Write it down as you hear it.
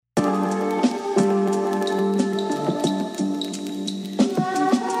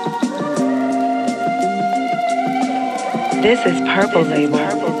This is Purple Label.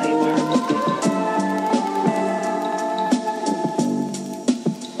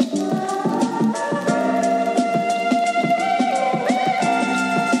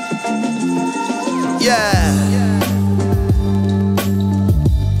 Yeah.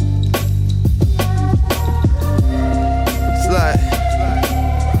 It's like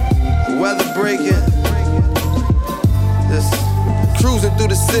weather breaking. Just cruising through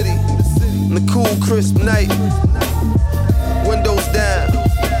the city in the cool, crisp night. Windows down,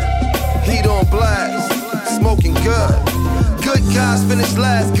 heat on blast, smoking good. Good guys finish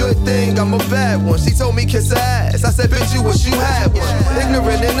last, good thing I'm a bad one. She told me kiss her ass, I said bitch you wish you had one.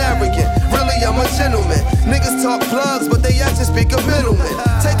 Ignorant and arrogant, really I'm a gentleman. Niggas talk plugs but they actions speak a middleman.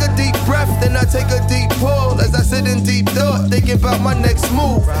 Take a deep breath then I take a deep pull as I sit in deep thought thinking about my next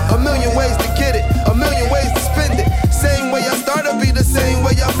move. A million ways to get it, a million ways to spend it. Same way I started be the same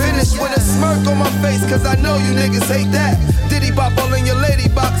way I finish. With a smirk on my face cause I know you niggas hate that. Diddy bop all in your lady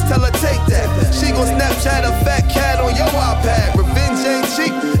box, tell her take that. She gon' Snapchat a fat cat on your iPad. Revenge ain't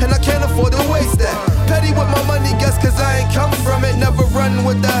cheap and I can't afford to waste that. Petty with my money, guess cause I ain't come from it. Never run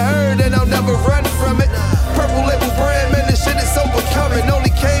with the herd and I'll never run from it. Purple label brand, man, this shit is so becoming. Only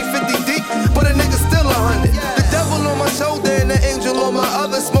came 50 deep, but a nigga still 100. The devil on my shoulder and the angel on my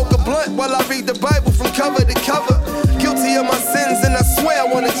other. Smoke a blunt while I read the Bible from cover to cover. Guilty of my sins and I swear I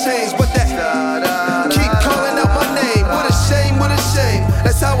wanna change, but that keep calling out my name. What a shame, what a shame.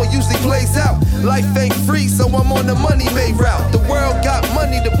 That's how it usually plays out. Life ain't free, so I'm on the money made route. The world got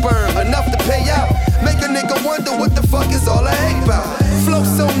money to burn, enough to pay out. Make a nigga wonder what the fuck is all I hate about. Flow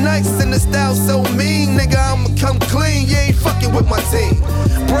so nice and the style so mean, nigga I'ma come clean. You ain't fucking with my team.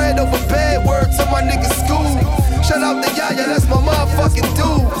 Bread over bed, word to my niggas school. Shout out to Yaya, that's my motherfucking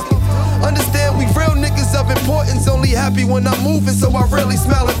dude. Understand we real niggas of importance. Only happy when I'm moving, so I rarely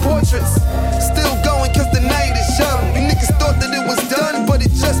smile in portraits.